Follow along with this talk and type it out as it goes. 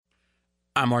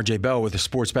I'm RJ Bell with the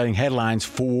sports betting headlines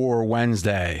for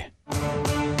Wednesday.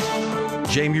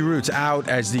 Jamie Root's out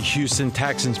as the Houston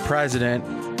Texans president.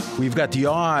 We've got the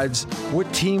odds.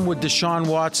 What team would Deshaun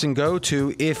Watson go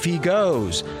to if he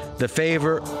goes? The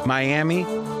favorite, Miami,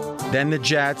 then the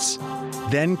Jets,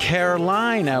 then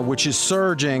Carolina, which is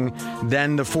surging,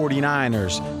 then the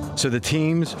 49ers. So the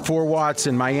teams for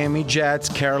Watson, Miami Jets,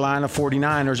 Carolina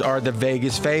 49ers, are the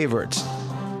Vegas favorites.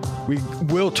 We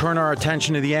will turn our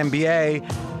attention to the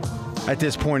NBA at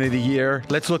this point of the year.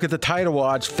 Let's look at the title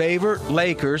odds. Favorite,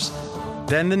 Lakers,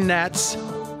 then the Nets,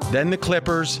 then the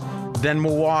Clippers, then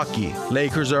Milwaukee.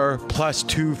 Lakers are plus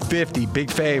 250,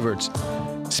 big favorites.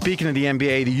 Speaking of the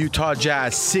NBA, the Utah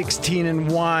Jazz,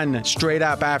 16-1 straight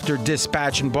up after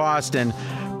dispatching Boston,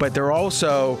 but they're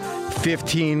also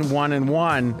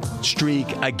 15-1-1 streak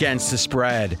against the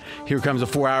spread. Here comes a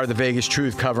 4-hour of the Vegas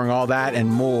Truth covering all that and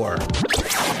more.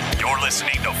 You're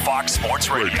listening to Fox Sports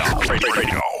Radio.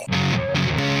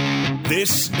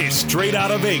 This is Straight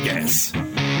Out of Vegas.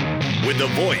 With the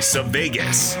voice of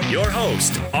Vegas, your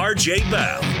host, RJ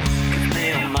Bell. Give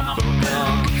me a number,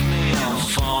 girl. Give me a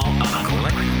phone. I'm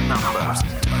collecting numbers.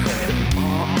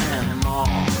 More and more.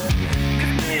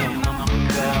 Give me a number,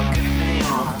 girl. Give me a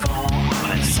phone.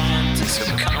 I'm a scientist of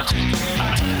counting.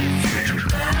 I tell you, future.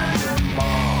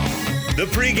 The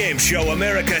pregame show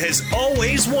America has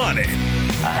always wanted.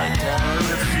 I tell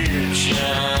the future.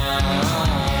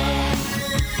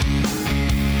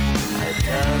 I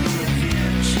tell the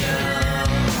future.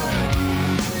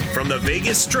 From the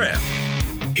Vegas Strip,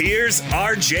 here's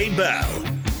RJ Bell.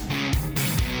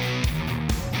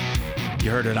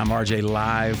 You heard it. I'm RJ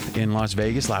live in Las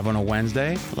Vegas, live on a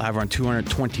Wednesday, live on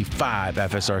 225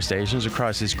 FSR stations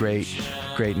across this great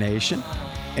nation.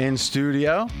 In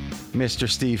studio, Mr.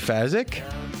 Steve Fezzik,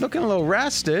 looking a little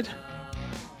rested.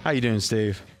 How you doing,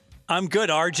 Steve? I'm good,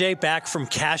 RJ, back from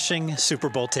cashing Super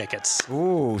Bowl tickets.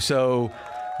 Ooh, so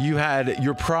you had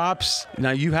your props. Now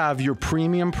you have your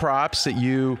premium props that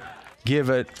you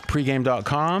give at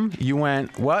pregame.com. You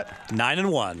went what?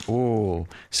 9-1. Ooh,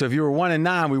 so if you were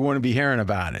 1-9, we wouldn't be hearing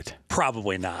about it.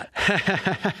 Probably not.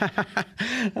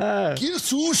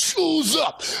 Guess who shows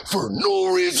up for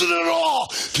no reason at all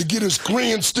to get his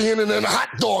grandstanding and hot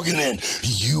dogging in?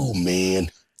 You, man.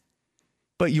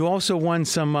 But you also won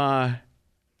some. I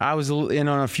was in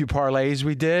on a few parlays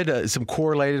we did, some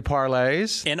correlated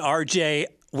parlays. And RJ,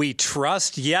 we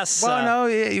trust, yes. Well, no,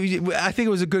 I think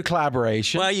it was a good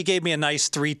collaboration. Well, you gave me a nice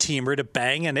 3-teamer to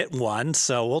bang, and it won.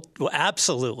 So we'll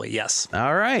absolutely, yes.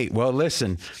 All right. Well,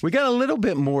 listen, we got a little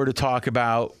bit more to talk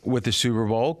about with the Super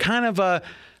Bowl. Kind of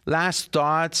last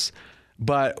thoughts,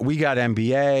 but we got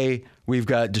NBA. We've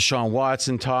got Deshaun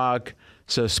Watson talk.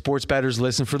 So sports bettors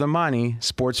listen for the money.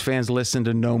 Sports fans listen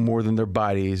to no more than their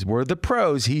buddies. We're the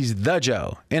pros. He's the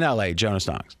Joe in L.A., Jonas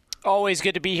Knox. Always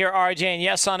good to be here, RJ. And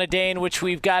yes, on a day in which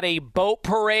we've got a boat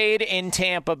parade in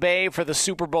Tampa Bay for the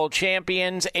Super Bowl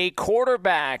champions, a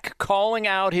quarterback calling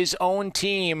out his own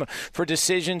team for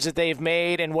decisions that they've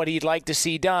made and what he'd like to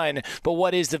see done. But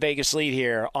what is the Vegas lead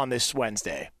here on this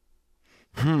Wednesday?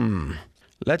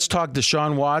 Let's talk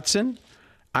Deshaun Watson.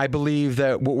 I believe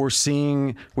that what we're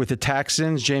seeing with the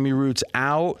Texans, Jamie Root's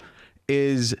out,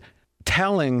 is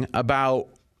telling about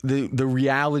the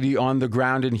reality on the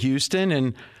ground in Houston.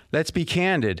 And let's be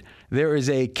candid. There is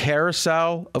a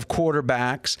carousel of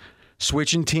quarterbacks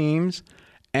switching teams,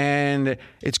 and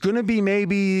it's going to be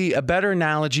maybe a better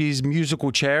analogy is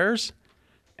musical chairs,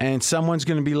 and someone's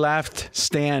going to be left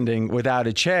standing without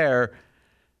a chair.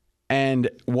 And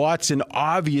Watson,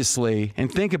 obviously,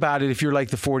 and think about it, if you're like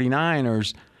the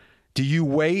 49ers, do you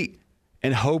wait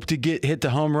and hope to hit the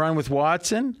home run with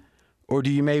Watson? Or do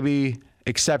you maybe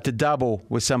accept a double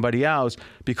with somebody else?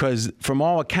 Because from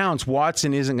all accounts,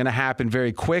 Watson isn't going to happen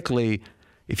very quickly.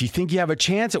 If you think you have a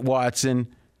chance at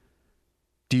Watson,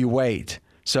 do you wait?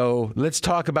 So let's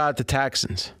talk about the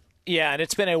Texans. Yeah, and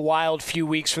it's been a wild few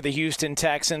weeks for the Houston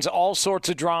Texans. All sorts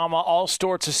of drama, all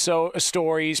sorts of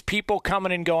stories, people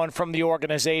coming and going from the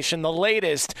organization. The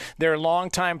latest, their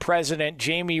longtime president,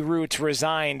 Jamie Root,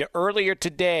 resigned earlier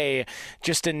today.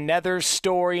 Just another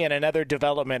story and another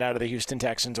development out of the Houston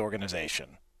Texans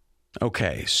organization.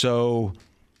 Okay, so,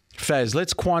 Fez,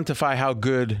 let's quantify how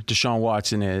good Deshaun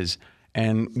Watson is.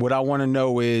 And what I want to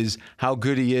know is how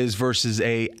good he is versus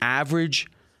a average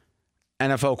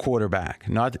NFL quarterback,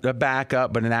 not a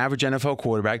backup, but an average NFL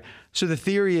quarterback. So the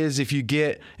theory is if you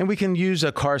get, and we can use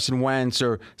a Carson Wentz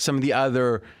or some of the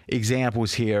other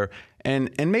examples here, and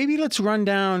maybe let's run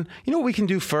down, you know what we can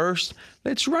do first?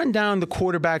 Let's run down the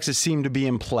quarterbacks that seem to be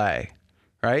in play,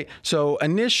 right? So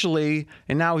initially,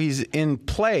 and now he's in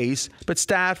place, but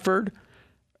Stafford,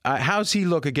 how's he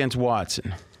look against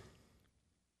Watson?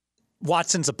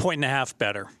 Watson's a 1.5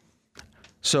 better.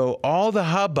 So all the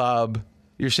hubbub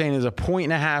you're saying is a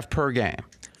 1.5 per game.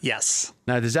 Yes.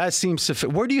 Now, does that seem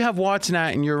sufficient? Where do you have Watson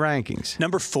at in your rankings?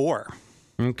 Number 4.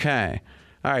 Okay.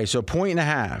 All right, so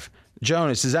 1.5.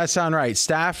 Jonas, does that sound right?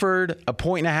 Stafford, a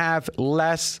 1.5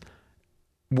 less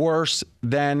worse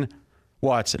than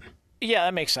Watson. Yeah,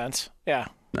 that makes sense. Yeah.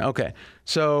 Okay.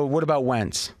 So what about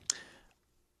Wentz?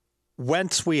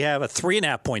 Wentz, we have a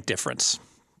 3.5 point difference.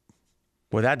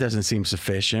 Well, that doesn't seem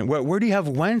sufficient. Where do you have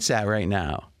Wentz at right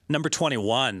now? Number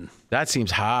 21. That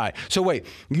seems high. So wait,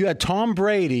 you had Tom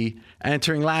Brady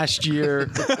entering last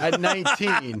year at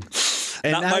 19.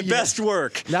 And Not my best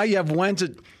work. Now you have Wentz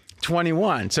at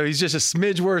 21. So he's just a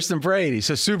smidge worse than Brady.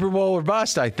 So Super Bowl or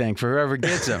bust, I think, for whoever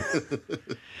gets him.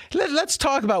 Let's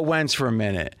talk about Wentz for a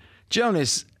minute.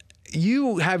 Jonas,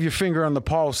 you have your finger on the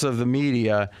pulse of the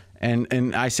media,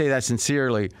 and I say that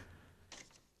sincerely.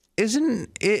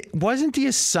 Wasn't the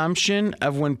assumption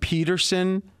of when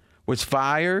Peterson was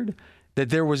fired that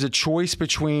there was a choice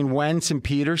between Wentz and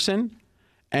Peterson,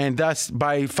 and thus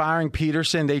by firing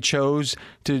Peterson, they chose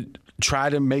to try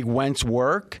to make Wentz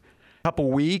work? A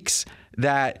couple weeks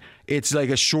that it's like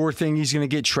a sure thing he's going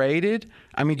to get traded.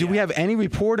 I mean, do we have any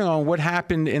reporting on what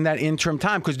happened in that interim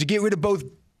time? Because to get rid of both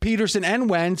Peterson and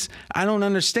Wentz, I don't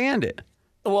understand it.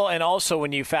 Well, and also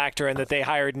when you factor in that they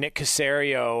hired Nick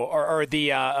Caserio or the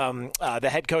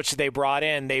head coach that they brought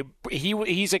in,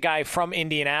 he's a guy from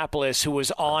Indianapolis who was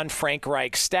on Frank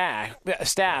Reich's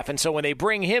staff, and so when they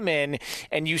bring him in,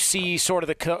 and you see sort of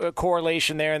the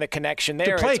correlation there and the connection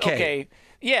there, it's okay.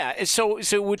 Yeah, so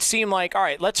it would seem like, all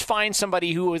right, let's find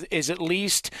somebody who is at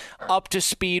least up to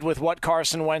speed with what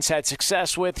Carson Wentz had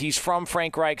success with. He's from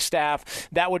Frank Reich's staff.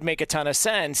 That would make a ton of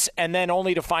sense. And then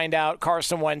only to find out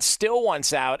Carson Wentz still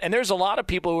wants out. And there's a lot of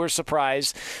people who are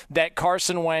surprised that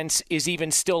Carson Wentz is even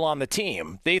still on the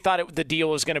team. They thought the deal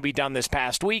was going to be done this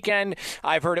past weekend.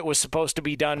 I've heard it was supposed to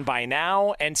be done by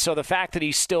now. And so the fact that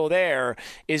he's still there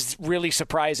is really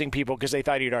surprising people because they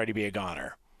thought he'd already be a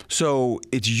goner. So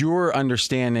it's your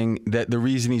understanding that the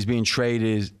reason he's being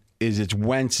traded is it's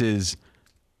Wentz's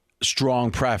strong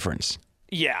preference.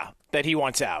 Yeah, that he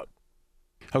wants out.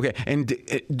 Okay,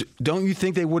 and don't you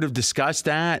think they would have discussed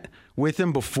that with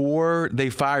him before they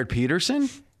fired Peterson?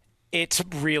 It's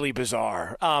really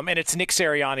bizarre. And it's Nick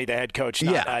Sirianni, the head coach,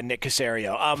 not Nick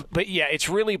Caserio. But yeah, it's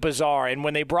really bizarre. And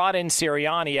when they brought in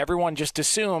Sirianni, everyone just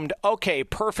assumed, okay,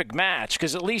 perfect match.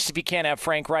 Because at least if you can't have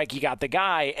Frank Reich, you got the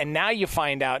guy. And now you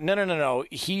find out, no,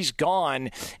 he's gone.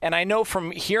 And I know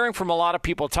from hearing from a lot of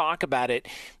people talk about it,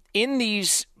 in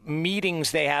these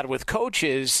meetings they had with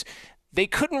coaches, they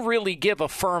couldn't really give a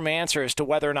firm answer as to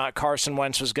whether or not Carson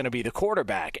Wentz was going to be the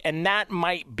quarterback. And that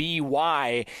might be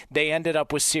why they ended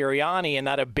up with Sirianni and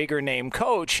not a bigger name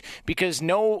coach, because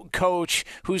no coach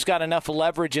who's got enough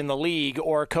leverage in the league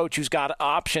or a coach who's got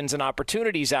options and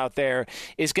opportunities out there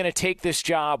is going to take this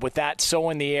job with that so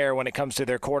in the air when it comes to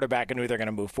their quarterback and who they're going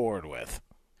to move forward with.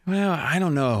 Well, I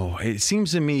don't know. It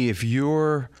seems to me if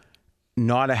you're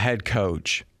not a head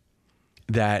coach,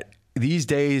 that these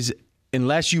days,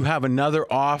 unless you have another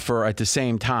offer at the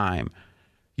same time,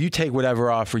 you take whatever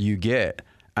offer you get.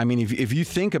 I mean, if you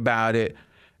think about it,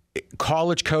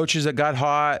 college coaches that got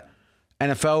hot,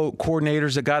 NFL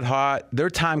coordinators that got hot, their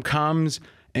time comes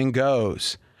and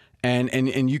goes.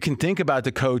 And you can think about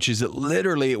the coaches that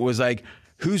literally it was like,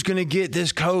 who's going to get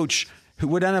this coach? Who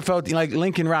would NFL, like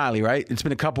Lincoln Riley, right? It's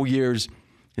been a couple years.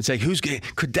 It's like,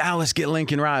 could Dallas get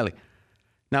Lincoln Riley?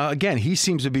 Now, again, he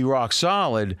seems to be rock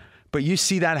solid. But you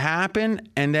see that happen,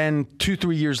 and then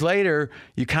 2-3 years later,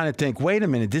 you kind of think, wait a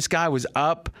minute, this guy was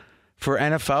up for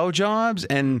NFL jobs?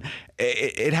 And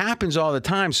it happens all the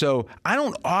time. So I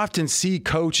don't often see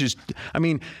coaches. I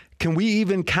mean, can we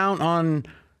even count on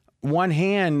one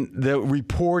hand the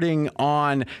reporting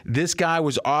on this guy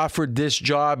was offered this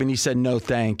job and he said, no,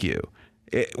 thank you?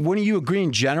 Wouldn't you agree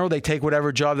in general they take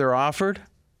whatever job they're offered?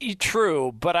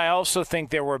 True, but I also think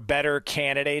there were better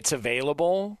candidates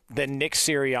available than Nick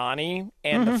Sirianni,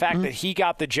 and the fact that he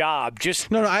got the job just...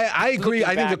 No, I agree.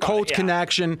 I think the Colts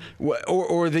connection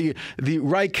or the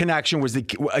right connection was a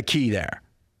key there.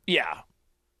 Yeah.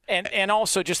 And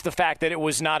also just the fact that it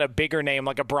was not a bigger name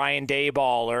like a Brian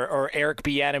Daboll or Eric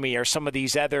Bieniemy or some of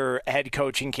these other head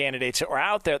coaching candidates that were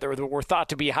out there that were thought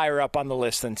to be higher up on the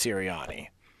list than Sirianni.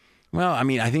 Well, I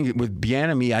mean, I think with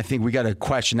Bieniemy, I think we got to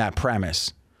question that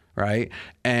premise. Right.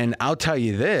 And I'll tell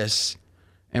you this,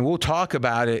 and we'll talk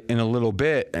about it in a little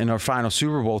bit in our final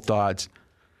Super Bowl thoughts.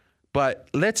 But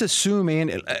let's assume,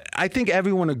 and I think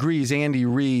everyone agrees, Andy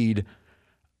Reid,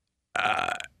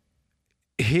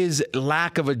 his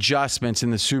lack of adjustments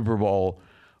in the Super Bowl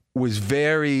was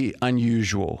very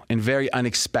unusual and very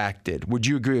unexpected. Would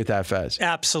you agree with that, Fez?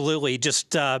 Absolutely.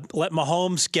 Just let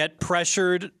Mahomes get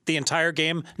pressured the entire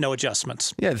game, no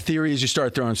adjustments. Yeah, the theory is you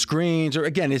start throwing screens, or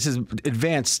again, this is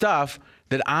advanced stuff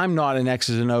that I'm not an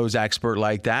X's and O's expert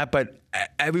like that, but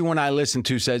everyone I listen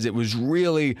to says it was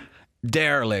really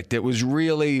derelict. It was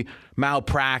really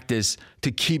malpractice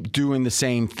to keep doing the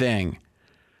same thing.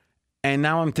 And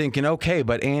now I'm thinking, okay,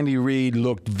 but Andy Reid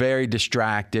looked very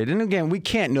distracted. And again, we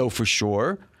can't know for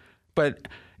sure, but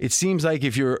it seems like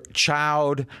if your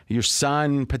child, your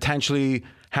son potentially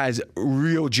has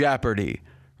real jeopardy,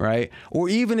 right? Or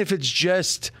even if it's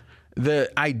just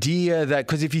the idea that,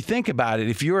 because if you think about it,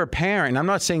 if you're a parent, and I'm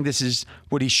not saying this is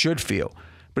what he should feel,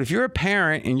 but if you're a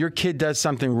parent and your kid does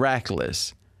something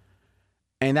reckless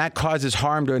and that causes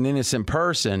harm to an innocent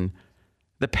person,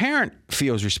 the parent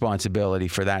feels responsibility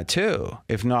for that too,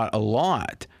 if not a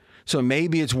lot. So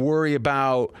maybe it's worry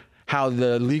about how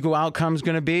the legal outcome is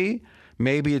going to be.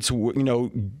 Maybe it's,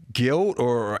 guilt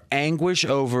or anguish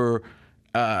over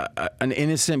an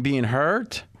innocent being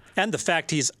hurt. And the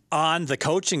fact he's on the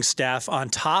coaching staff on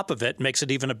top of it makes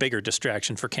it even a bigger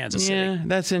distraction for Kansas City. Yeah,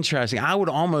 that's interesting. I would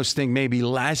almost think maybe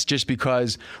less just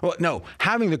because,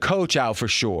 having the coach out for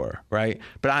sure, right?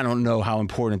 But I don't know how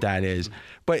important that is.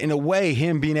 But in a way,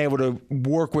 him being able to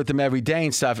work with them every day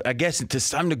and stuff, I guess to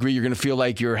some degree you're going to feel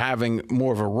like you're having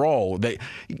more of a role.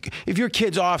 If your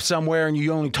kid's off somewhere and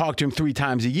you only talk to him 3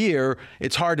 times a year,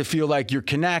 it's hard to feel like you're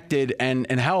connected and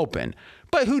helping.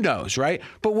 But who knows, right?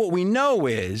 But what we know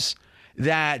is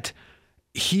that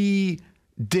he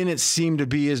didn't seem to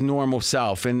be his normal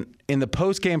self. And in the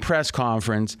post-game press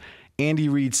conference, Andy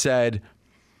Reid said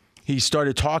he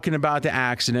started talking about the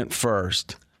accident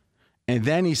first. And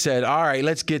then he said, all right,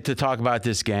 let's get to talk about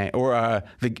this game. Or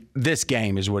this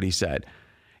game is what he said.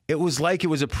 It was like it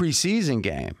was a preseason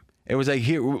game. It was like,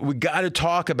 here, we got to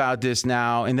talk about this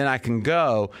now, and then I can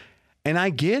go. And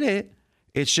I get it.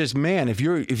 It's just, man, if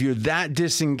you're that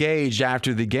disengaged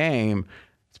after the game,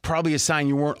 it's probably a sign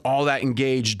you weren't all that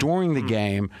engaged during the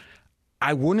game.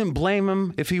 I wouldn't blame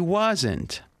him if he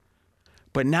wasn't.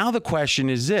 But now the question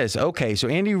is this. Okay, so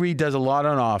Andy Reid does a lot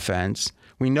on offense.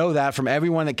 We know that from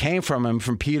everyone that came from him,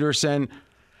 from Peterson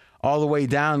all the way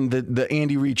down the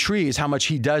Andy Reid tree, is how much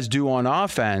he does do on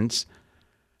offense.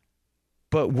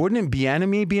 But wouldn't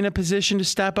Bieniemy be in a position to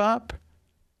step up?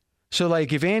 So,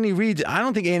 like, if Andy Reid, I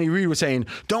don't think Andy Reid was saying,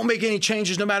 don't make any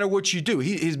changes no matter what you do.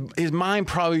 His mind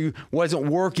probably wasn't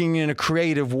working in a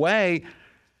creative way.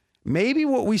 Maybe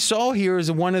what we saw here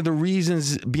is one of the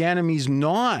reasons Bieniemy's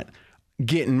not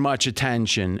getting much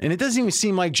attention. And it doesn't even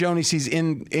seem like Jonas he's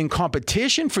in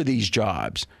competition for these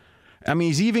jobs. I mean,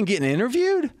 he's even getting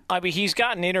interviewed? I mean, he's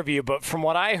gotten interviewed, but from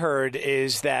what I heard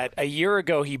is that a year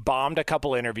ago he bombed a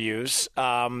couple interviews.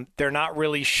 They're not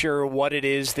really sure what it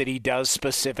is that he does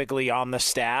specifically on the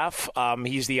staff.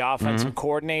 He's the offensive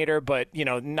coordinator, but,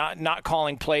 not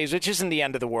calling plays, which isn't the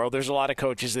end of the world. There's a lot of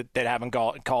coaches that haven't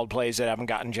called plays that haven't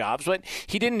gotten jobs, but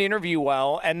he didn't interview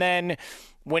well. And then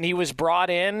when he was brought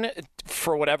in,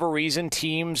 for whatever reason,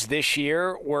 teams this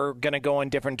year were going to go in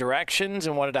different directions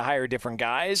and wanted to hire different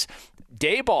guys.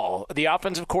 Daboll, the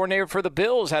offensive coordinator for the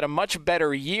Bills, had a much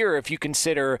better year if you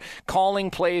consider calling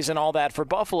plays and all that for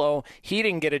Buffalo. He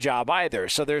didn't get a job either.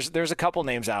 So there's a couple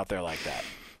names out there like that.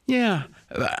 Yeah,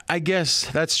 I guess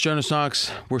that's Jonas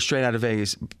Knox. We're straight out of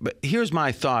Vegas. But here's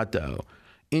my thought, though.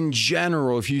 In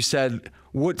general, if you said,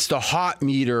 what's the hot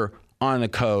meter on a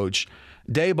coach,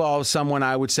 Daboll is someone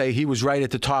I would say he was right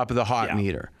at the top of the hot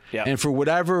meter. Yeah. And for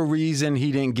whatever reason,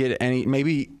 he didn't get any.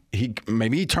 Maybe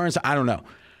he turns. I don't know.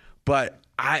 But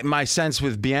my sense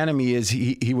with Bieniemy is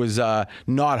he was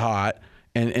not hot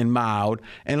and mild.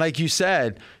 And like you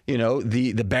said,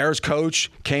 the Bears coach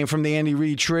came from the Andy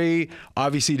Reid tree.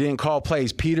 Obviously didn't call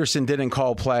plays. Peterson didn't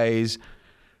call plays.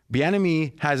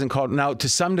 Bieniemy hasn't called. Now, to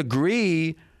some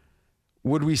degree,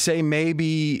 would we say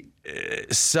maybe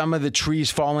some of the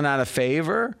trees falling out of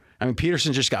favor? I mean,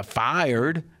 Peterson just got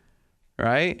fired,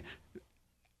 right?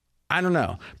 I don't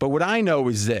know. But what I know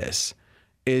is this,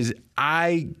 is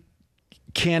I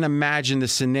can't imagine the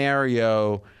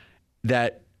scenario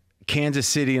that Kansas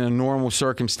City in a normal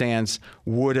circumstance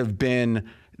would have been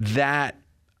that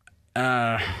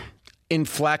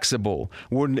inflexible,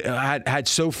 had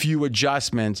so few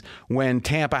adjustments when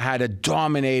Tampa had a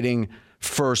dominating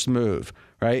first move.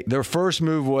 Right? Their first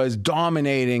move was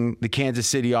dominating the Kansas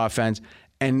City offense,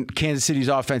 and Kansas City's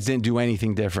offense didn't do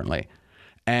anything differently.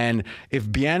 And if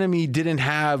Bieniemy didn't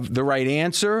have the right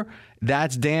answer,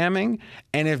 that's damning.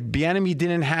 And if Bieniemy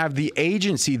didn't have the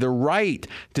agency, the right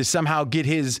to somehow get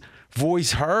his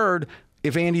voice heard,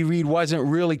 if Andy Reid wasn't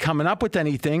really coming up with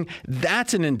anything,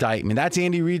 that's an indictment. That's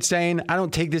Andy Reid saying, I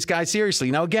don't take this guy seriously.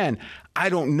 Now, again, I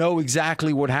don't know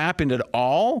exactly what happened at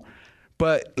all,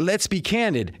 but let's be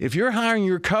candid. If you're hiring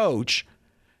your coach,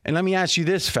 and let me ask you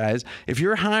this, Fez, if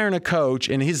you're hiring a coach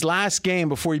and his last game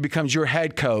before he becomes your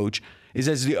head coach is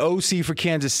as the OC for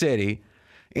Kansas City,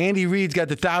 Andy Reid's got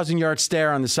the 1,000-yard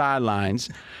stare on the sidelines,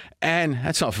 and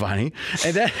that's not funny.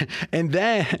 And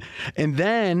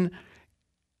then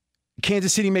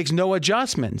Kansas City makes no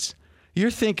adjustments.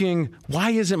 You're thinking,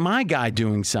 why isn't my guy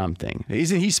doing something?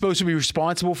 Isn't he supposed to be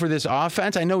responsible for this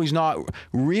offense? I know he's not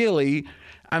really.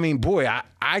 I mean, boy,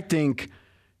 I think,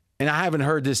 and I haven't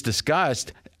heard this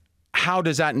discussed, how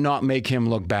does that not make him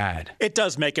look bad? It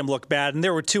does make him look bad. And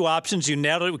there were two options. You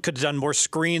nailed it. We could have done more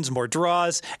screens, more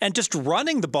draws, and just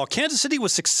running the ball. Kansas City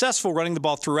was successful running the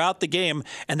ball throughout the game,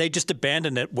 and they just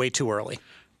abandoned it way too early.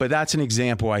 But that's an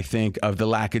example, I think, of the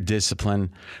lack of discipline.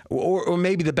 Or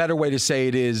maybe the better way to say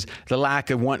it is the lack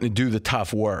of wanting to do the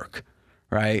tough work,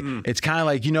 right? It's kind of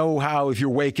like, you know how if you're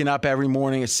waking up every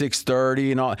morning at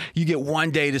 6:30 and all, you get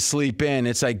one day to sleep in.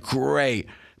 It's like, great.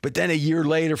 But then a year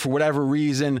later, for whatever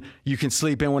reason, you can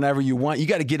sleep in whenever you want. You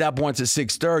got to get up once at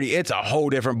 6:30. It's a whole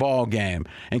different ball game.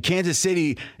 And Kansas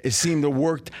City, it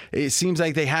seems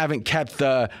like they haven't kept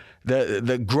the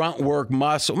grunt work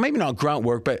muscle, maybe not grunt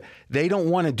work, but they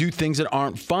don't want to do things that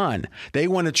aren't fun. They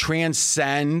want to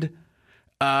transcend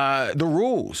the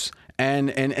rules.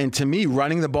 And to me,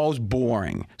 running the ball is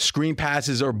boring. Screen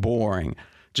passes are boring.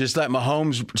 Just let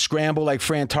Mahomes scramble like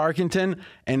Fran Tarkenton,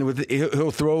 and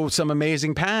he'll throw some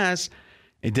amazing pass.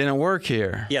 It didn't work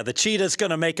here. Yeah, the Cheetah's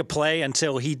going to make a play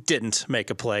until he didn't make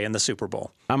a play in the Super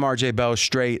Bowl. I'm RJ Bell,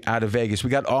 straight out of Vegas. We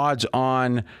got odds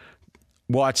on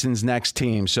Watson's next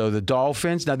team. So the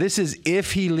Dolphins. Now this is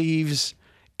if he leaves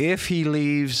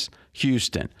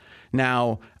Houston.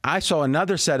 Now I saw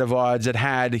another set of odds that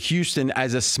had Houston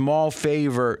as a small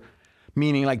favorite,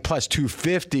 meaning like plus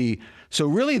 250. So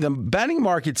really the betting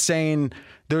market's saying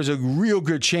there's a real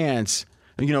good chance,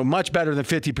 much better than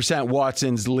 50%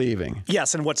 Watson's leaving.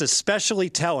 Yes, and what's especially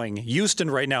telling,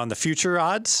 Houston right now in the future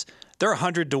odds, they're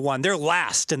 100-1. They're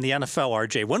last in the NFL,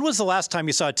 RJ. When was the last time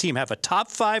you saw a team have a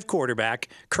top 5 quarterback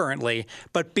currently,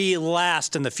 but be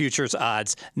last in the futures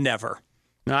odds? Never.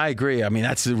 No, I agree. I mean,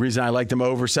 that's the reason I like them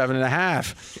over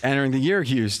 7.5 entering the year,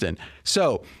 Houston.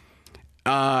 So,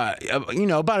 about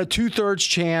a 2/3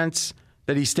 chance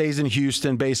that he stays in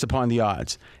Houston based upon the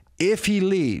odds. If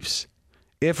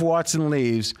Watson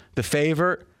leaves,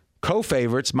 the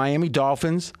co-favorites, Miami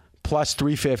Dolphins plus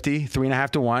 350,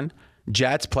 3.5 to 1.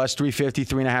 Jets plus 350,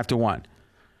 3.5 to 1.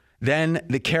 Then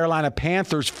the Carolina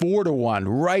Panthers 4 to 1,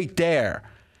 right there.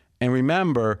 And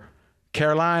remember,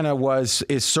 Carolina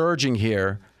is surging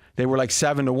here. They were like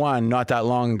 7 to 1 not that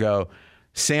long ago.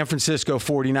 San Francisco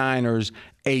 49ers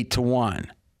 8 to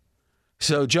 1.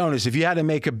 So Jonas, if you had to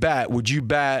make a bet, would you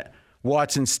bet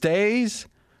Watson stays,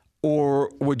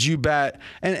 or would you bet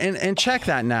and check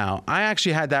that now? I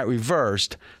actually had that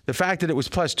reversed. The fact that it was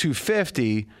plus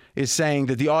 250 is saying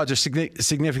that the odds are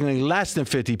significantly less than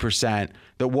 50%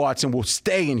 that Watson will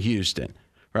stay in Houston,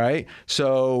 right?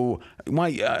 So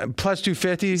plus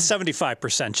 250?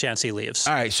 75% chance he leaves.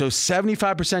 All right, so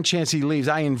 75% chance he leaves.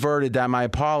 I inverted that. My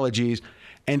apologies.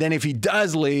 And then if he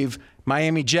does leave,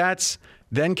 Miami Jets,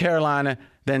 then Carolina,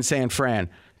 then San Fran.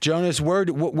 Jonas, where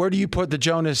do you put the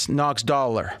Jonas Knox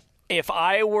dollar? If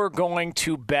I were going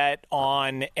to bet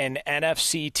on an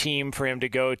NFC team for him to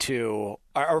go to,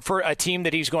 or for a team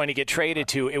that he's going to get traded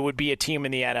to, it would be a team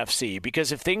in the NFC.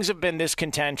 Because if things have been this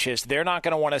contentious, they're not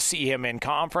going to want to see him in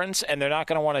conference, and they're not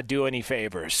going to want to do any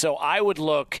favors. So I would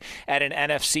look at an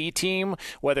NFC team,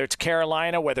 whether it's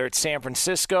Carolina, whether it's San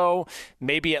Francisco,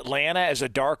 maybe Atlanta as a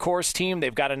dark horse team.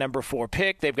 They've got a number 4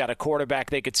 pick. They've got a quarterback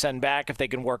they could send back if they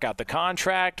can work out the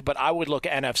contract. But I would look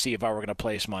at NFC if I were going to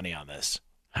place money on this.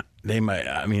 They might.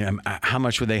 I mean, how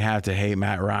much would they have to hate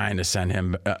Matt Ryan to send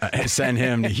him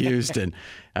to Houston?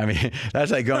 I mean,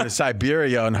 that's like going to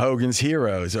Siberia on Hogan's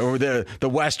Heroes, or the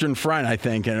Western Front, I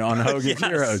think, and on Hogan's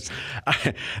Heroes.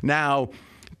 Now,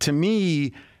 to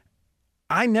me,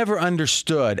 I never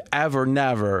understood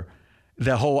never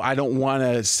the whole I don't want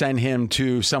to send him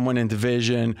to someone in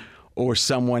division or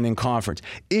someone in conference.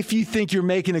 If you think you're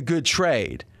making a good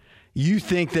trade, you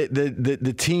think that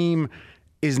the team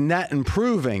is net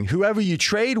improving. Whoever you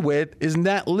trade with is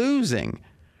net losing,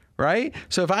 right?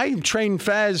 So if I'm trading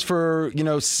Fez for,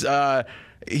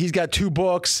 he's got 2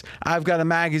 books, I've got a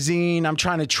magazine, I'm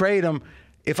trying to trade him.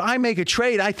 If I make a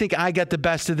trade, I think I got the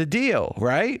best of the deal,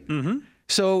 right? Mm-hmm.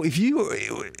 So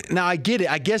now I get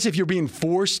it. I guess if you're being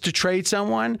forced to trade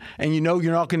someone and you're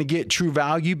not going to get true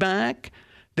value back,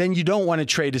 then you don't want to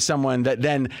trade to someone that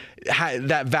then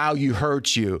that value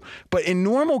hurts you. But in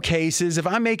normal cases, if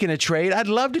I'm making a trade, I'd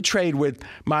love to trade with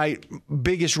my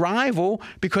biggest rival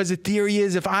because the theory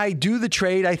is if I do the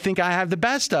trade, I think I have the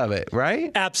best of it, right?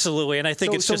 Absolutely. And I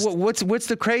think what's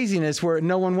the craziness where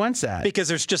no one wants that? Because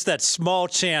there's just that small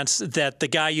chance that the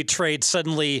guy you trade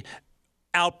suddenly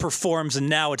outperforms, and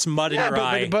now it's mud in your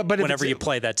eye whenever you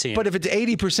play that team. But if it's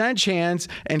 80% chance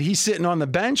and he's sitting on the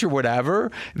bench or whatever,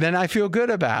 then I feel good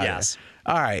about it.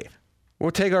 All right,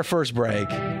 we'll take our first break.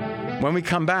 When we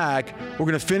come back, we're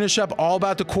going to finish up all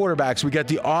about the quarterbacks. We got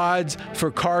the odds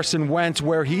for Carson Wentz,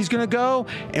 where he's going to go,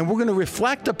 and we're going to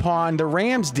reflect upon the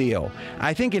Rams deal.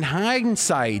 I think in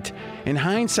hindsight,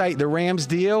 the Rams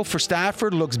deal for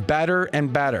Stafford looks better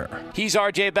and better. He's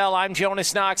RJ Bell. I'm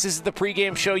Jonas Knox. This is the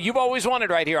pregame show you've always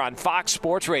wanted right here on Fox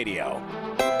Sports Radio.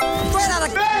 Straight out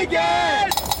of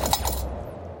Vegas!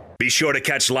 Be sure to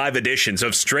catch live editions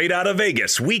of Straight Outta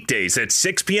Vegas weekdays at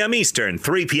 6 p.m. Eastern,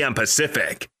 3 p.m.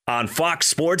 Pacific on Fox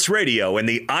Sports Radio and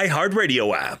the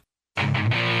iHeartRadio app.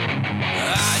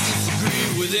 I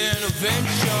disagree with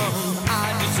intervention.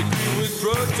 I disagree with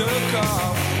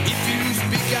protocol. If you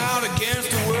speak out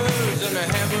against the words, then the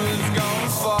heavens gonna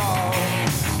fall.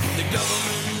 The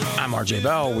government. I'm RJ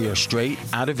Bell. We are Straight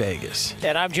Outta Vegas.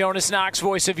 And I'm Jonas Knox,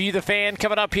 voice of You, the Fan.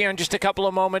 Coming up here in just a couple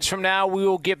of moments from now, we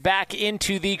will get back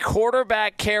into the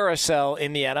quarterback carousel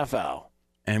in the NFL.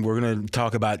 And we're going to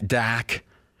talk about Dak.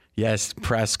 Yes,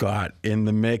 Prescott in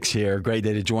the mix here. Great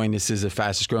day to join. This is the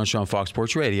fastest growing show on Fox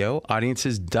Sports Radio. Audience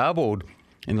has doubled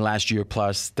in the last year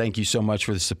plus. Thank you so much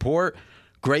for the support.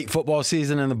 Great football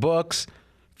season in the books.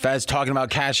 Fez talking about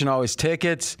cashing all his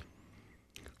tickets.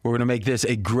 We're going to make this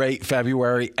a great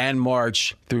February and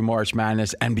March through March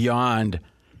Madness and beyond.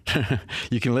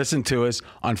 You can listen to us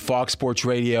on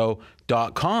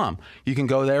foxsportsradio.com. You can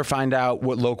go there, find out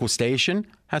what local station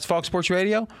has Fox Sports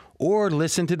Radio, or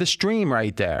listen to the stream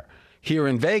right there. Here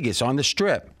in Vegas on the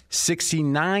Strip,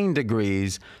 69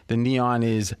 degrees. The neon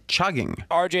is chugging.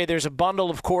 RJ, there's a bundle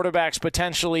of quarterbacks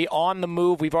potentially on the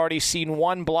move. We've already seen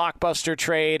one blockbuster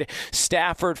trade,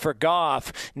 Stafford for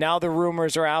Goff. Now the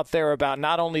rumors are out there about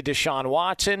not only Deshaun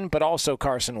Watson, but also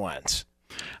Carson Wentz.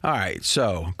 All right,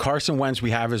 so Carson Wentz,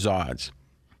 we have his odds.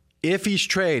 If he's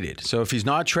traded, so if he's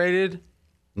not traded,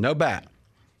 no bet.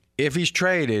 If he's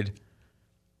traded,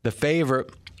 the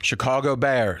favorite, Chicago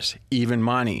Bears, even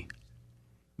money.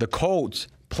 The Colts,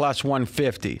 plus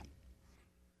 150.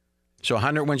 So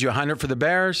 100 wins you 100 for the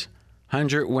Bears,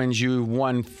 100 wins you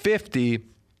 150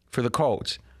 for the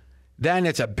Colts. Then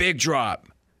it's a big drop.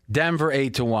 Denver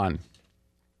 8-1.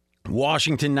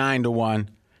 Washington 9-1.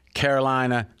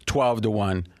 Carolina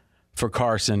 12-1 for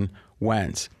Carson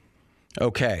Wentz.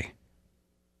 Okay.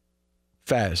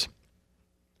 Fez,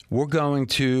 we're going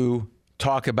to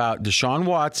talk about Deshaun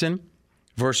Watson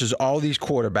versus all these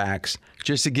quarterbacks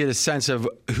just to get a sense of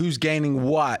who's gaining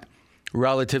what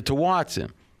relative to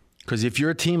Watson. Because if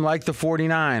you're a team like the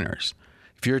 49ers,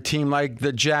 if you're a team like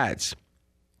the Jets,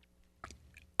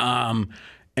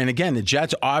 and again, the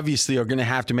Jets obviously are going to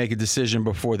have to make a decision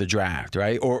before the draft,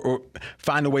 right? Or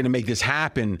find a way to make this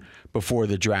happen before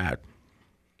the draft.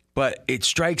 But it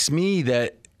strikes me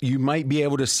that you might be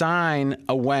able to sign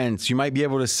a Wentz. You might be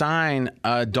able to sign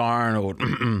a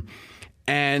Darnold.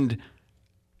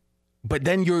 But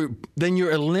then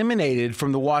you're eliminated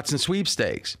from the Watson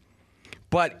sweepstakes.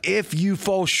 But if you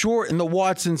fall short in the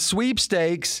Watson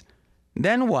sweepstakes,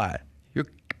 then what? You're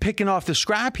picking off the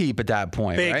scrap heap at that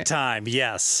point, Big right? time,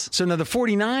 yes. So now the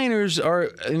 49ers are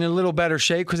in a little better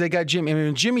shape because they got Jimmy. I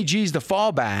mean, Jimmy G's the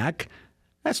fallback.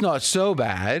 That's not so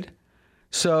bad.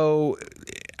 So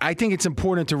I think it's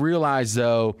important to realize,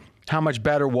 though, how much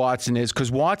better Watson is, because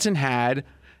Watson had,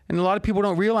 and a lot of people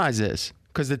don't realize this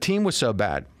because the team was so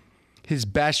bad, his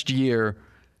best year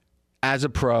as a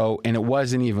pro, and it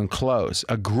wasn't even close.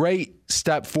 A great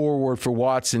step forward for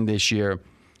Watson this year.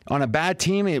 On a bad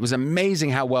team, it was amazing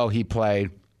how well he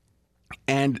played,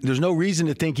 and there's no reason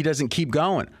to think he doesn't keep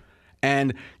going.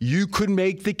 And you could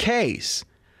make the case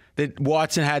that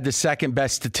Watson had the second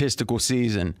best statistical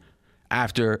season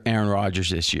after Aaron Rodgers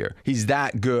this year. He's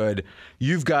that good.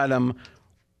 You've got him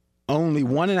only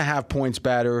 1.5 points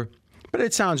better, but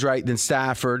it sounds right, than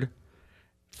Stafford.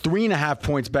 3.5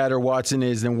 points better Watson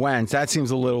is than Wentz. That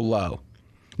seems a little low.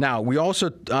 Now, we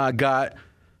also got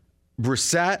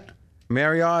Brissett,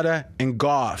 Mariota, and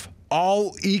Goff,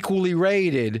 all equally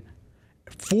rated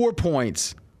 4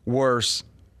 points worse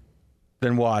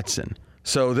than Watson.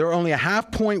 So they're only a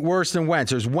 0.5 point worse than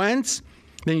Wentz. There's Wentz,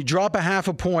 then you drop a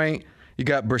 0.5 point. You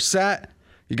got Brissett,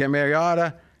 you got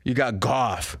Mariota, you got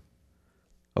Goff.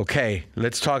 Okay,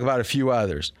 let's talk about a few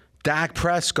others. Dak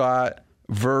Prescott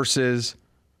versus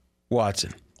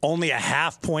Watson? Only a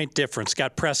half-point difference.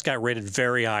 Got Prescott rated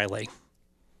very highly.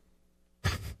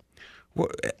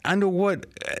 Under what?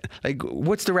 Like,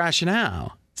 what's the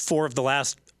rationale? 3 of the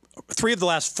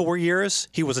last 4 years,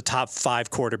 he was a top 5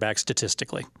 quarterback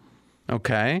statistically.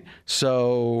 Okay,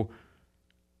 so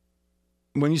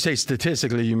when you say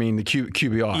statistically, you mean the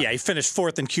QBR? Yeah, he finished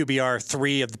 4th in QBR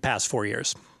 3 of the past 4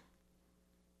 years.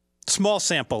 Small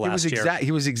sample last year.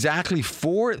 He was exactly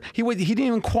 4th. He didn't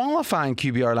even qualify in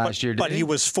QBR last year, did he? But he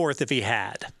was 4th if he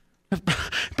had.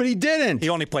 But he didn't. He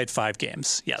only played 5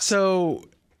 games, yes. So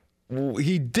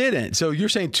he didn't. So you're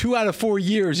saying 2 out of 4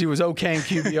 years he was okay in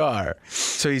QBR.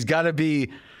 So he's got to be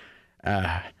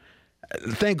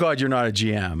thank God you're not a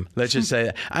GM. Let's just say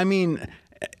that. I mean,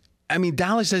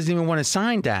 Dallas doesn't even want to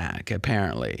sign Dak,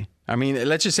 apparently. I mean,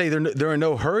 let's just say they're in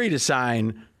no hurry to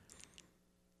sign.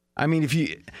 I mean,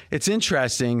 it's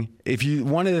interesting.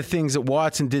 One of the things that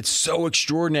Watson did so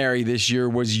extraordinary this year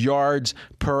was yards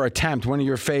per attempt. One of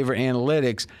your favorite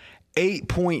analytics,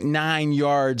 8.9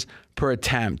 yards per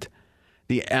attempt.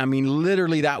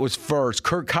 Literally that was first.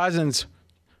 Kirk Cousins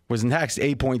was next,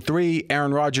 8.3.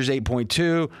 Aaron Rodgers,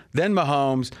 8.2. Then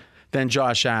Mahomes, then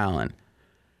Josh Allen.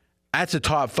 That's a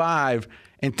top 5.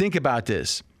 And think about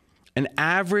this. An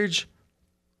average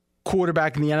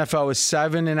quarterback in the NFL is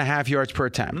 7.5 yards per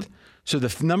attempt. So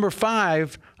the number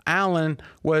 5, Allen,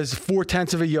 was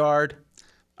 0.4 of a yard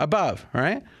above,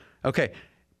 right? Okay.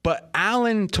 But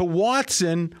Allen to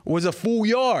Watson was a full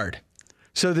yard.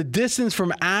 So the distance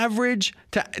from average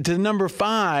to number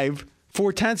 5,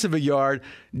 0.4 of a yard,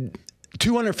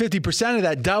 250% of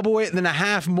that, double it, and then a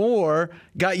half more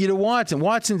got you to Watson.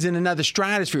 Watson's in another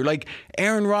stratosphere. Like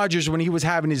Aaron Rodgers, when he was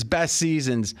having his best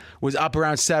seasons, was up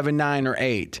around 7, 9, or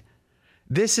 8.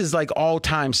 This is like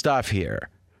all-time stuff here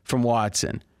from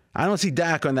Watson. I don't see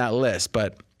Dak on that list,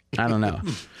 but I don't know.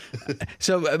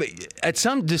 So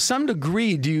to some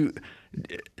degree,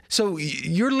 so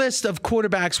your list of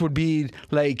quarterbacks would be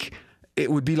like,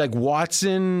 it would be like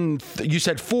Watson, you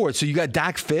said 4th, so you got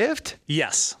Dak 5th?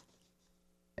 Yes.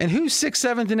 And who's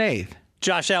 6th, 7th, and 8th?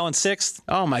 Josh Allen 6th.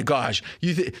 Oh, my gosh.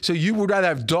 So you would rather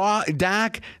have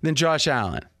Dak than Josh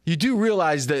Allen? You do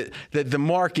realize that the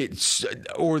market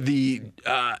or the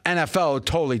NFL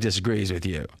totally disagrees with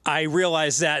you. I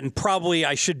realize that, and probably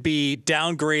I should be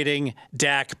downgrading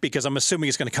Dak because I'm assuming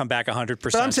he's going to come back 100%.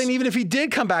 But I'm saying even if he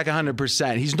did come back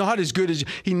 100%, he's not as good as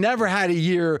he never had a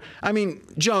year. I mean,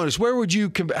 Jonas,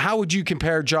 how would you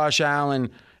compare Josh Allen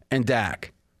and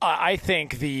Dak? I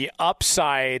think the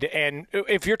upside, and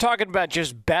if you're talking about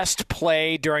just best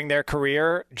play during their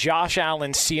career, Josh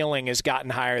Allen's ceiling has gotten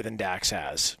higher than Dak's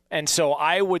has. And so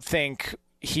I would think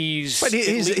But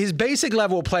his basic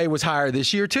level of play was higher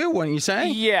this year too, wouldn't you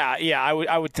say? Yeah,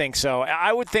 I would think so.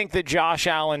 I would think that Josh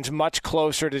Allen's much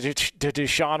closer to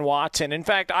Deshaun Watson. In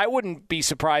fact, I wouldn't be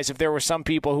surprised if there were some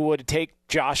people who would take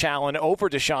Josh Allen over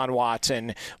Deshaun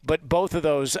Watson, but both of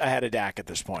those ahead of Dak at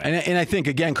this point. And I think,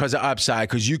 again, because of upside,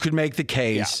 because you could make the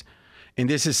case, and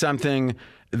this is something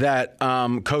that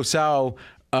Cosell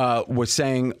was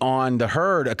saying on The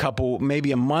Herd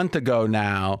maybe a month ago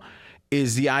now,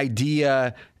 is the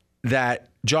idea that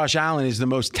Josh Allen is the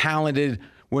most talented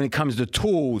when it comes to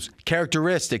tools,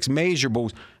 characteristics,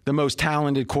 measurables, the most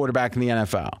talented quarterback in the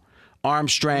NFL. Arm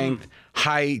strength,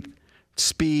 height,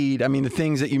 speed, the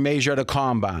things that you measure at a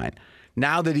combine.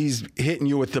 Now that he's hitting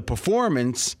you with the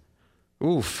performance,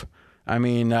 oof.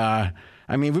 Remember,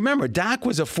 Dak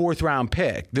was a 4th-round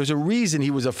pick. There's a reason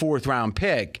he was a 4th-round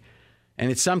pick,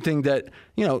 and it's something that,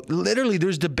 literally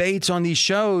there's debates on these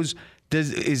shows.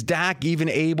 Is Dak even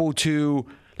able to,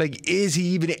 is he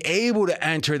even able to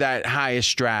enter that highest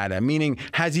strata? Meaning,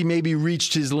 has he maybe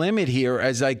reached his limit here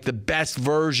as the best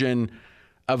version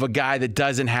of a guy that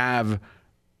doesn't have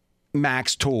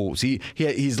max tools?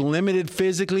 He's limited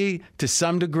physically to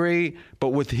some degree, but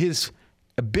with his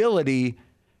ability,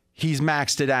 he's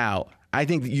maxed it out. I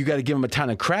think that you got to give him a ton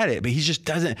of credit, but he just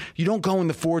doesn't. You don't go in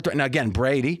the 4th. Now, again,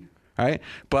 Brady, right?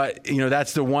 But,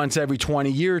 that's the once every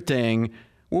 20-year thing.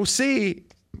 We'll see.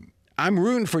 I'm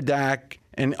rooting for Dak,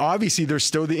 and obviously there's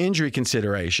still the injury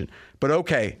consideration. But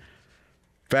okay,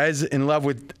 Fez in love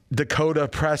with Dakota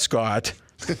Prescott.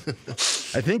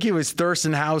 I think he was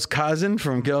Thurston Howe's cousin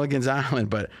from Gilligan's Island,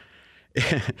 but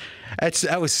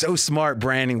that was so smart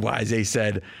branding-wise. They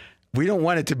said, we don't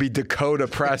want it to be Dakota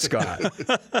Prescott.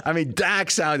 Dak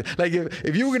sounds like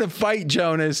if you were going to fight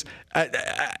Jonas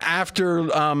after,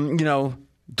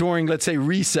 during, let's say,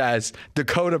 recess,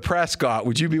 Dakota Prescott,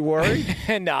 would you be worried?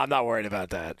 No, I'm not worried about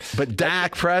that. But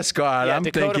Dak Prescott, Yeah, I'm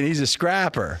Dakota- thinking he's a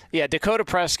scrapper. Yeah, Dakota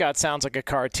Prescott sounds like a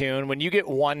cartoon. When you get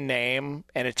one name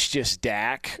and it's just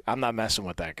Dak, I'm not messing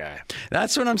with that guy.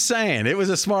 That's what I'm saying. It was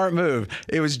a smart move.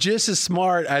 It was just as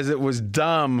smart as it was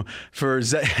dumb for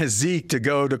Zeke to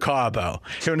go to Cabo.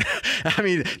 I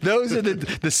mean, those are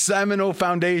the seminal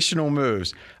foundational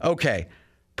moves. Okay,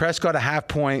 Prescott a half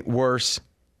point worse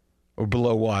or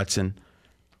below Watson.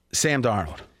 Sam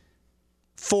Darnold.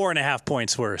 4.5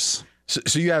 points worse.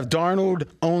 So you have Darnold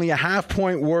only a half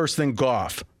point worse than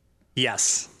Goff.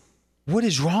 Yes. What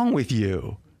is wrong with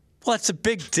you? Well, that's a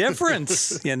big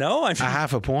difference, you know? I mean, A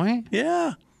half a point?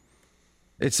 yeah.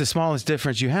 It's the smallest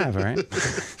difference you have, right?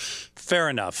 Fair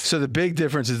enough. So the big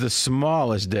difference is the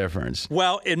smallest difference.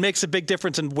 Well, it makes a big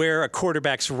difference in where a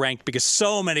quarterback's ranked because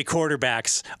so many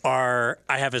quarterbacks I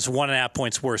have as 1.5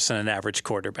 points worse than an average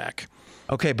quarterback.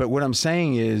 Okay, but what I'm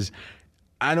saying is,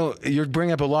 you're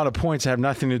bringing up a lot of points that have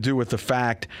nothing to do with the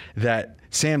fact that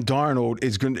Sam Darnold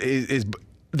is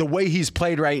the way he's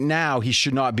played right now, he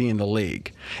should not be in the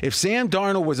league. If Sam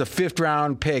Darnold was a 5th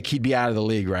round pick, he'd be out of the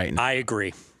league right now. I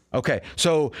agree. Okay,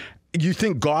 so you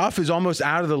think Goff is almost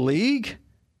out of the league?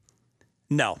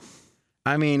 No.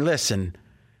 I mean, listen,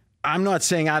 I'm not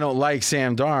saying I don't like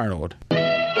Sam Darnold,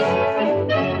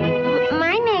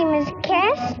 My name is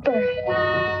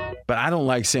Casper. but I don't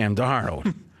like Sam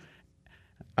Darnold.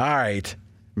 All right,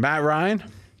 Matt Ryan?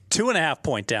 2.5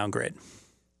 point downgrade.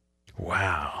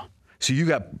 Wow. So you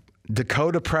got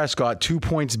Dakota Prescott 2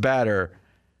 points better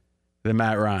than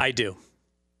Matt Ryan. I do.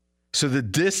 So the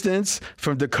distance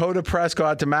from Dakota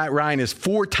Prescott to Matt Ryan is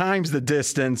 4 times the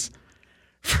distance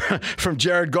from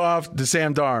Jared Goff to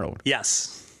Sam Darnold.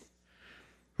 Yes.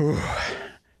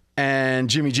 And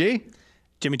Jimmy G?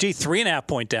 Jimmy G, 3.5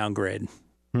 point downgrade.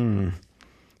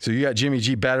 So you got Jimmy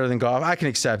G better than Goff. I can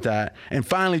accept that. And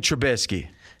finally, Trubisky.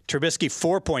 Trubisky,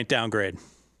 4 point downgrade.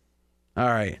 All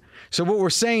right. So what we're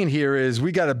saying here is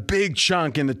we got a big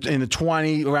chunk in the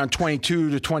 20, around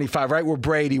 22 to 25, right where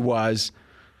Brady was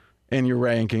in your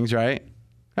rankings, right?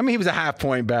 I mean, he was a half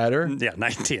point better. Yeah,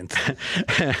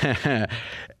 19th.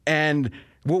 And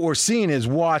what we're seeing is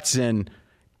Watson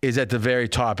is at the very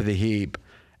top of the heap.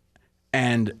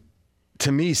 And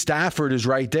to me, Stafford is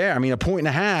right there. I mean, 1.5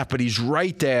 points, but he's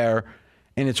right there.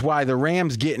 And it's why the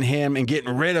Rams getting him and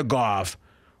getting rid of Goff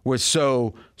was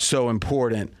so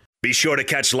important. Be sure to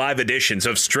catch live editions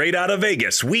of Straight Outta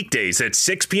Vegas weekdays at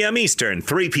 6 p.m. Eastern,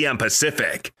 3 p.m.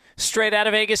 Pacific. Straight out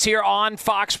of Vegas here on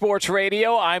Fox Sports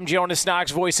Radio. I'm Jonas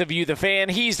Knox, voice of You, the fan.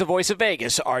 He's the voice of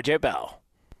Vegas, RJ Bell.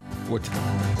 We'll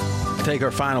take our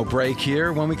final break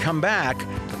here. When we come back,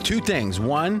 2 things.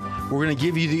 One, we're going to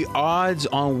give you the odds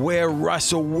on where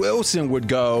Russell Wilson would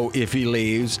go if he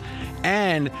leaves.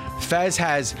 And Fez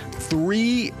has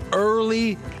 3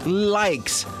 early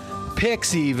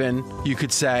picks even, you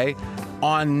could say,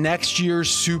 on next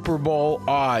year's Super Bowl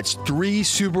odds. 3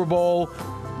 Super Bowl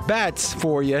bets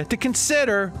for you to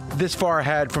consider this far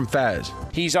ahead from Fez.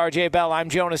 He's RJ Bell. I'm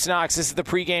Jonas Knox. This is the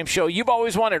pregame show you've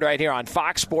always wanted right here on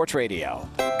Fox Sports Radio.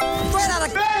 Straight out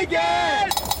of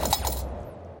Vegas!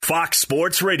 Fox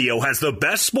Sports Radio has the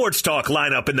best sports talk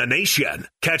lineup in the nation.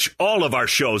 Catch all of our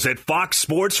shows at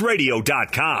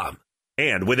foxsportsradio.com.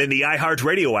 And within the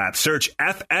iHeartRadio app, search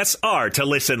FSR to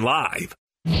listen live.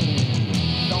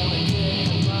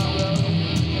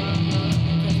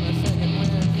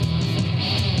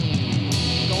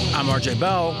 I'm RJ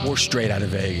Bell. We're straight out of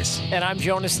Vegas. And I'm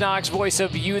Jonas Knox, voice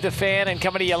of You, the fan, and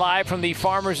coming to you live from the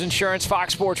Farmers Insurance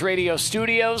Fox Sports Radio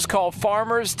studios. Call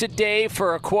Farmers today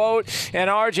for a quote. And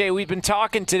RJ, we've been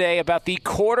talking today about the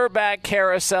quarterback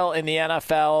carousel in the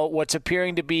NFL, what's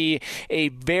appearing to be a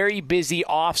very busy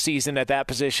offseason at that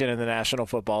position in the National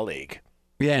Football League.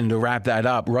 Yeah, and to wrap that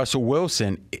up, Russell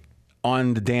Wilson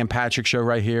on the Dan Patrick Show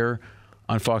right here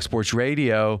on Fox Sports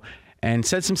Radio and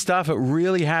said some stuff that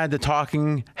really had the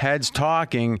talking heads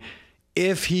talking.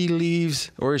 If he leaves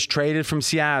or is traded from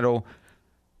Seattle,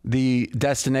 the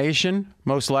destination,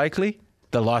 most likely,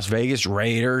 the Las Vegas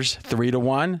Raiders,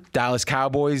 3-1, Dallas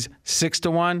Cowboys,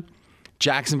 6-1,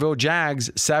 Jacksonville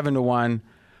Jags, 7-1,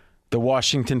 the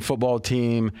Washington football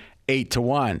team,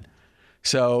 8-1.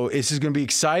 So this is going to be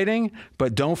exciting,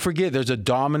 but don't forget there's a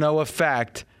domino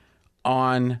effect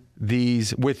on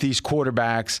with these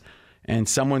quarterbacks. And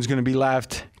someone's going to be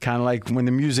left kind of like when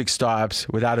the music stops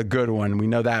without a good one. We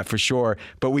know that for sure.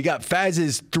 But we got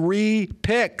Fez's 3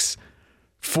 picks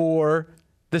for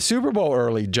the Super Bowl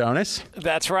early, Jonas.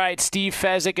 That's right. Steve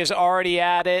Fezzik is already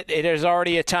at it. It is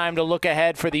already a time to look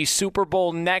ahead for the Super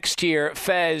Bowl next year.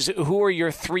 Fez, who are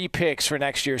your 3 picks for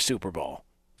next year's Super Bowl?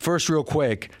 First, real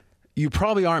quick, you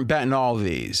probably aren't betting all of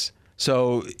these.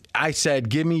 So I said,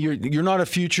 give me you're not a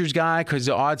futures guy because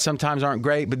the odds sometimes aren't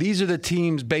great, but these are the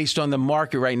teams based on the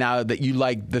market right now that you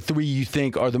like, the 3 you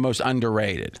think are the most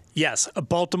underrated. Yes,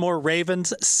 Baltimore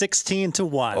Ravens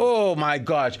 16-1. Oh my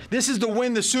gosh. This is to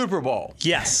win the Super Bowl.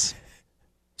 Yes.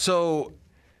 So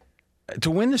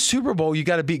to win the Super Bowl, you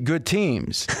got to beat good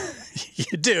teams.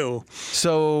 You do.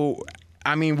 So,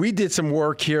 I mean, we did some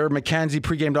work here. McKenzie,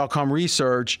 pregame.com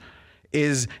research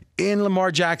is in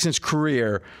Lamar Jackson's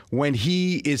career when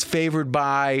he is favored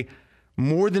by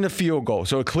more than a field goal.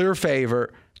 So a clear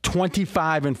favorite,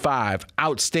 25-5,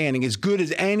 outstanding, as good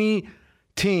as any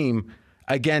team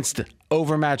against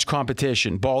overmatched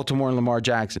competition, Baltimore and Lamar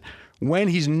Jackson. When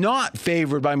he's not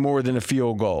favored by more than a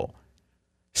field goal,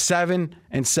 7-7.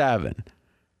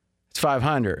 It's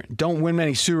 500. Don't win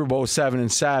many Super Bowls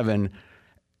 7-7.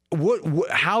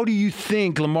 How do you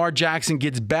think Lamar Jackson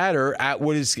gets better at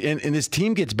what is, and this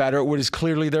team gets better at what is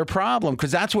clearly their problem?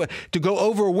 Because that's what, to go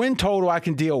over a win total I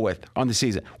can deal with on the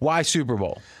season. Why Super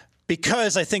Bowl?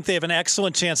 Because I think they have an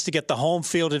excellent chance to get the home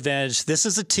field advantage. This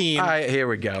is a team. All right, here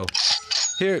we go.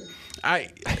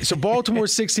 So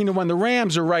Baltimore's 16-1. The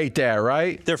Rams are right there,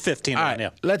 right? They're 15-1. All right, yeah.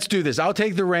 Let's do this. I'll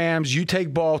take the Rams. You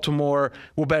take Baltimore.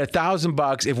 We'll bet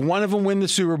 $1,000. If one of them win the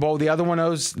Super Bowl, the other one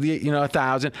owes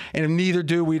 $1,000. And if neither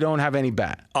do, we don't have any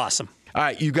bet. Awesome. All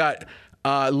right, you got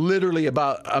literally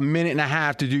about a minute and a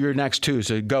half to do your next two.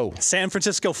 So go. San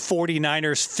Francisco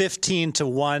 49ers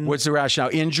 15-1. What's the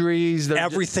rationale? Injuries?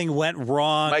 Everything went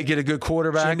wrong. Might get a good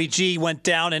quarterback. Jimmy G went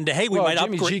down, and we might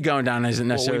Jimmy upgrade. G going down isn't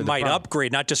necessarily. We might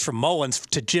upgrade not just from Mullins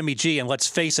to Jimmy G, and let's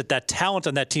face it, that talent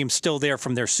on that team's still there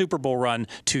from their Super Bowl run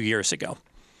 2 years ago.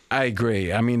 I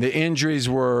agree. I mean, the injuries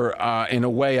were, in a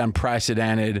way,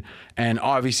 unprecedented, and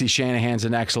obviously Shanahan's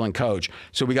an excellent coach.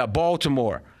 So we got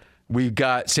Baltimore. We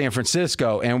got San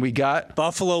Francisco, and we got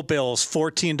Buffalo Bills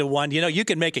 14-1. You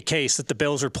can make a case that the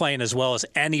Bills are playing as well as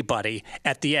anybody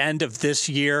at the end of this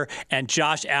year, and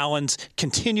Josh Allen's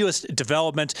continuous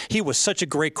development. He was such a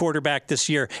great quarterback this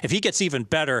year. If he gets even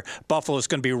better, Buffalo's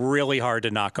going to be really hard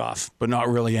to knock off. But not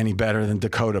really any better than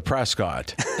Dakota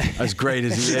Prescott, as great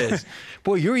as he is.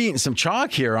 Boy, you're eating some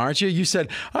chalk here, aren't you? You said,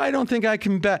 I don't think I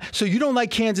can bet. So you don't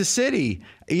like Kansas City,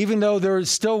 even though they're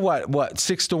still, what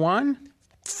 6-1?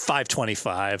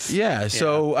 525. Yeah.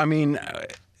 So, I mean,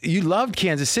 you loved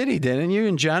Kansas City, didn't you,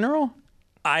 in general?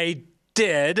 I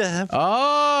did.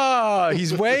 Oh,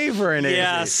 he's wavering.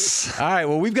 Yes. All right.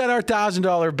 Well, we've got our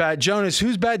 $1,000 bet. Jonas,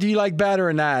 whose bet do you like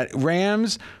better in that?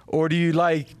 Rams, or do you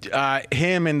like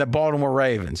him in the Baltimore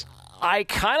Ravens? I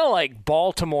kind of like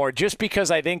Baltimore just because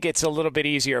I think it's a little bit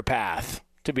easier path,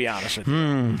 to be honest with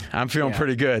you. I'm feeling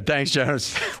pretty good. Thanks,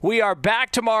 Jonas. We are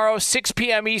back tomorrow, 6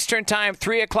 p.m. Eastern Time,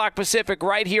 3 o'clock Pacific,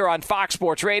 right here on Fox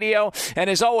Sports Radio. And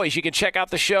as always, you can check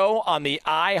out the show on the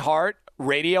iHeart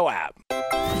Radio app.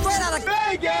 Straight out of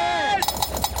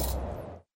Vegas!